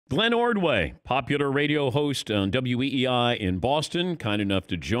Glenn Ordway, popular radio host on WEEI in Boston, kind enough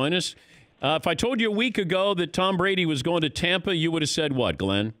to join us. If I told you a week ago that Tom Brady was going to Tampa, you would have said what,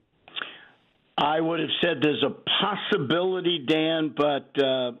 Glenn? I would have said there's a possibility, Dan, but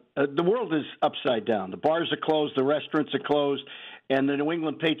the world is upside down. The bars are closed, the restaurants are closed, and the New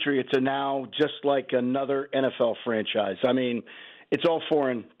England Patriots are now just like another NFL franchise. I mean, it's all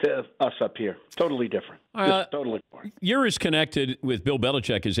foreign to us up here. Totally different. Just totally foreign. You're as connected with Bill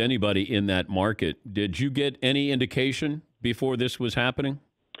Belichick as anybody in that market. Did you get any indication before this was happening?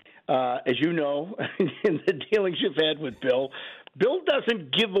 As you know, in the dealings you've had with Bill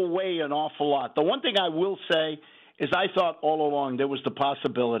doesn't give away an awful lot. The one thing I will say is I thought all along there was the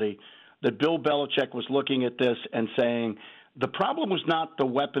possibility that Bill Belichick was looking at this and saying the problem was not the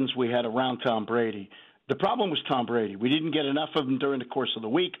weapons we had around Tom Brady. The problem was Tom Brady. We didn't get enough of him during the course of the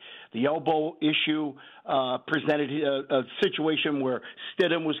week. The elbow issue presented a situation where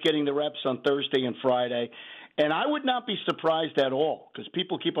Stidham was getting the reps on Thursday and Friday. And I would not be surprised at all, because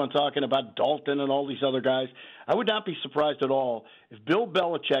people keep on talking about Dalton and all these other guys. I would not be surprised at all if Bill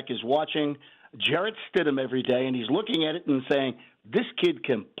Belichick is watching Jarrett Stidham every day and he's looking at it and saying, this kid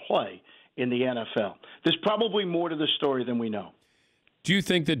can play in the NFL. There's probably more to the story than we know. Do you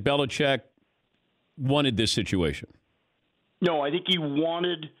think that Belichick wanted this situation? No, I think he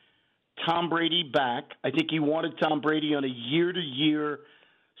wanted Tom Brady back. I think he wanted Tom Brady on a year-to-year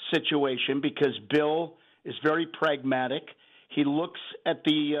situation because Bill is very pragmatic. He looks at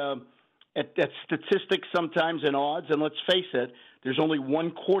the at statistics sometimes and odds, and let's face it, there's only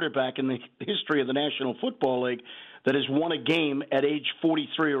one quarterback in the history of the National Football League that has won a game at age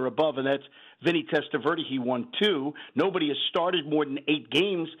 43 or above, and that's Vinny Testaverde. He won 2. Nobody has started more than 8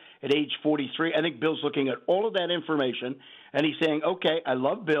 games at age 43. I think Bill's looking at all of that information, and he's saying, okay, I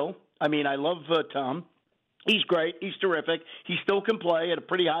love Bill. I mean, I love Tom. He's great. He's terrific. He still can play at a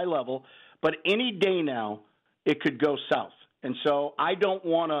pretty high level. But any day now, it could go south. And so I don't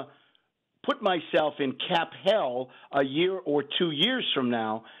want to put myself in cap hell a year or 2 years from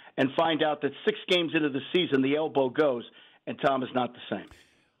now and find out that 6 games into the season, the elbow goes, and Tom is not the same.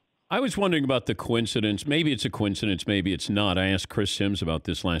 I was wondering about the coincidence. Maybe it's a coincidence, maybe it's not. I asked Chris Sims about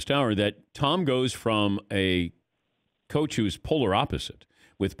this last hour, that Tom goes from a coach who's polar opposite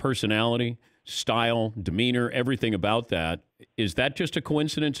with personality, style, demeanor, everything about that. Is that just a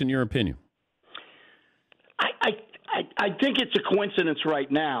coincidence in your opinion? I think it's a coincidence right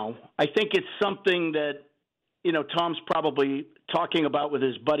now. I think it's something that, you know, Tom's probably talking about with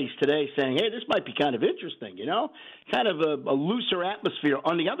his buddies today, saying, hey, this might be kind of interesting, you know, kind of a looser atmosphere.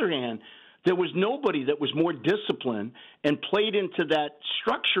 On the other hand, there was nobody that was more disciplined and played into that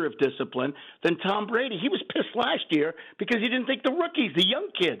structure of discipline than Tom Brady. He was pissed last year because he didn't think the rookies, the young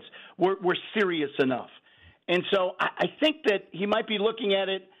kids, were serious enough. And so I think that he might be looking at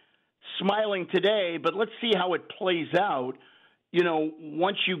it smiling today, but let's see how it plays out, you know,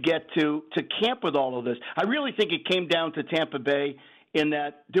 once you get to camp with all of this. I really think it came down to Tampa Bay in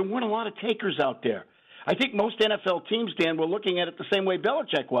that there weren't a lot of takers out there. I think most NFL teams, Dan, were looking at it the same way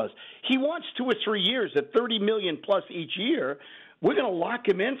Belichick was. He wants 2 or 3 years at $30 million plus each year. We're going to lock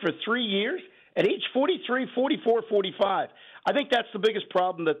him in for 3 years at age 43, 44, 45. I think that's the biggest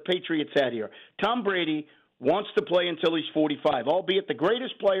problem that Patriots had here. Tom Brady wants to play until he's 45, albeit the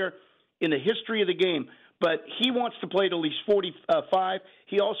greatest player in the history of the game, but he wants to play till he's 45.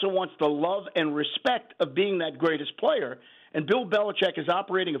 He also wants the love and respect of being that greatest player. And Bill Belichick is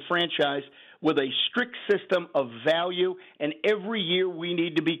operating a franchise with a strict system of value, and every year we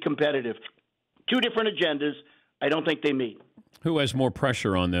need to be competitive. 2 different agendas. I don't think they meet. Who has more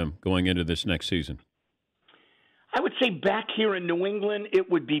pressure on them going into this next season? I would say back here in New England, it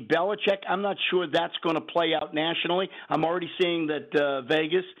would be Belichick. I'm not sure that's going to play out nationally. I'm already seeing that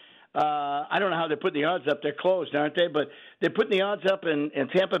Vegas – I don't know how they're putting the odds up. They're closed, aren't they? But they're putting the odds up, and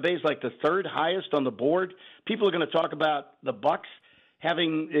Tampa Bay is like the 3rd highest on the board. People are going to talk about the Bucs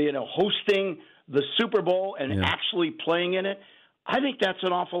having, you know, hosting the Super Bowl and actually playing in it. I think that's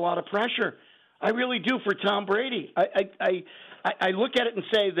an awful lot of pressure. I really do for Tom Brady. I look at it and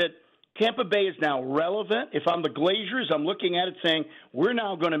say that Tampa Bay is now relevant. If I'm the Glazers, I'm looking at it saying we're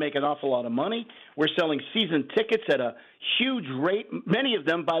now going to make an awful lot of money. We're selling season tickets at a huge rate. Many of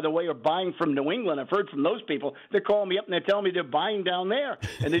them, by the way, are buying from New England. I've heard from those people. They're calling me up and they're telling me they're buying down there,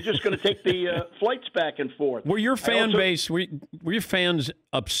 and they're just going to take the flights back and forth. Were your fan base, were your fans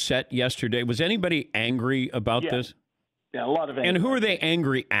upset yesterday? Was anybody angry about this? Yeah, a lot of anger. And who are they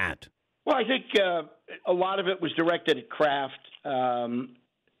angry at? Well, I think a lot of it was directed at Kraft.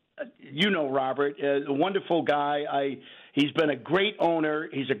 You know Robert, a wonderful guy. He's been a great owner.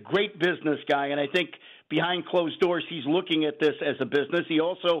 He's a great business guy, and I think behind closed doors, he's looking at this as a business. He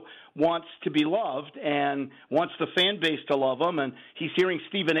also wants to be loved and wants the fan base to love him. And he's hearing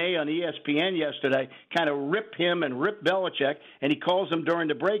Stephen A. on ESPN yesterday kind of rip him and rip Belichick, and he calls him during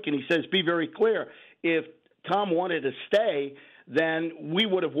the break, and he says, be very clear, if Tom wanted to stay, then we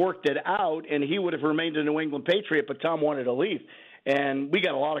would have worked it out, and he would have remained a New England Patriot, but Tom wanted to leave. And we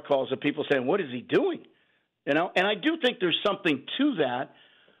got a lot of calls of people saying, what is he doing? And I do think there's something to that,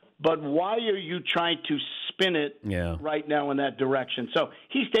 but why are you trying to spin it right now in that direction? So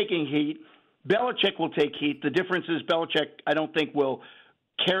he's taking heat. Belichick will take heat. The difference is Belichick, I don't think, will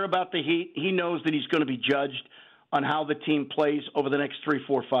care about the heat. He knows that he's going to be judged on how the team plays over the next 3,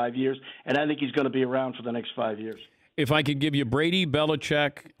 4, 5 years, and I think he's going to be around for the next 5 years. If I could give you Brady,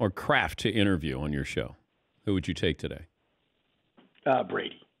 Belichick, or Kraft to interview on your show, who would you take today?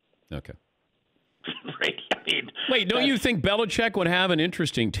 Brady. Okay. Brady. I mean, wait, don't you think Belichick would have an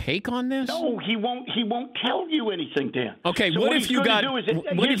interesting take on this? No, he won't. He won't tell you anything, Dan. Okay, so what if you got?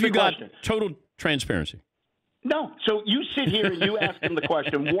 What if you got total transparency? No. So you sit here and you ask him the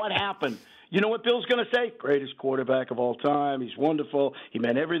question, what happened? You know what Bill's going to say? Greatest quarterback of all time. He's wonderful. He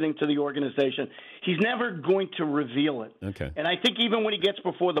meant everything to the organization. He's never going to reveal it. Okay. And I think even when he gets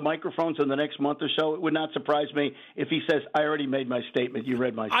before the microphones in the next month or so, it would not surprise me if he says, I already made my statement. You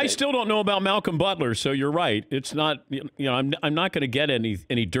read my statement. I still don't know about Malcolm Butler, so you're right. It's not, I'm not going to get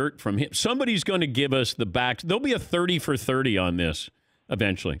any dirt from him. Somebody's going to give us the back. There'll be a 30 for 30 on this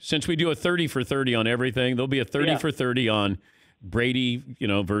eventually. Since we do a 30 for 30 on everything, there'll be a 30 for 30 on Brady,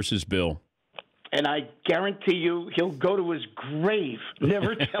 versus Bill. And I guarantee you he'll go to his grave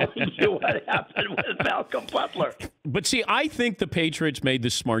never telling you what happened with Malcolm Butler. But see, I think the Patriots made the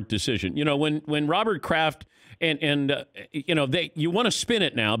smart decision. When Robert Kraft and you want to spin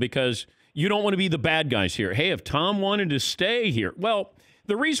it now because you don't want to be the bad guys here. Hey, if Tom wanted to stay here, well,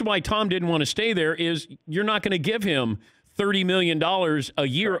 the reason why Tom didn't want to stay there is you're not going to give him $30 million a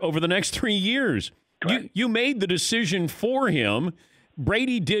year over the next 3 years. You made the decision for him.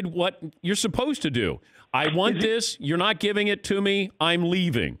 Brady did what you're supposed to do. I want this. You're not giving it to me. I'm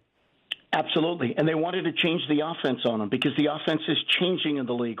leaving. Absolutely. And they wanted to change the offense on him because the offense is changing in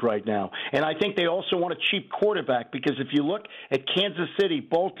the league right now. And I think they also want a cheap quarterback because if you look at Kansas City,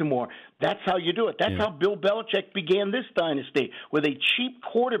 Baltimore, that's how you do it. That's how Bill Belichick began this dynasty, with a cheap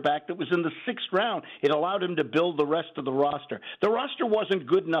quarterback that was in the 6th round. It allowed him to build the rest of the roster. The roster wasn't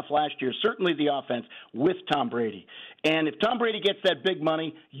good enough last year, certainly the offense, with Tom Brady. And if Tom Brady gets that big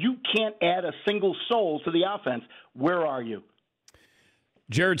money, you can't add a single soul to the offense. Where are you?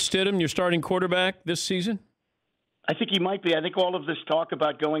 Jarrett Stidham, your starting quarterback this season? I think he might be. I think all of this talk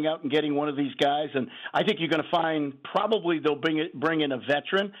about going out and getting one of these guys, and I think you're going to find probably they'll bring in a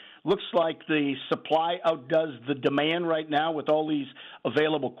veteran. Looks like the supply outdoes the demand right now with all these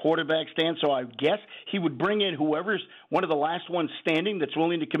available quarterbacks, Dan. So I guess he would bring in whoever's one of the last ones standing that's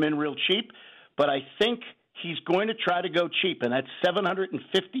willing to come in real cheap. But I think he's going to try to go cheap, and that's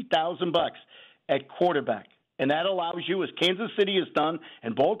 $750,000 at quarterback. And that allows you, as Kansas City has done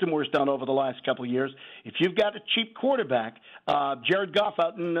and Baltimore has done over the last couple of years, if you've got a cheap quarterback, Jared Goff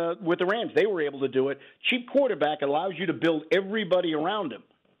out with the Rams, they were able to do it. Cheap quarterback allows you to build everybody around him.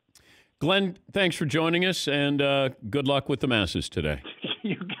 Glenn, thanks for joining us, and good luck with the masses today.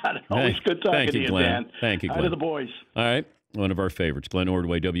 You got it. Always good talking to you, Glenn. Dan. Thank you, Glenn. Out of the boys. All right. One of our favorites, Glenn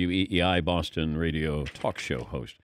Ordway, WEEI Boston radio talk show host.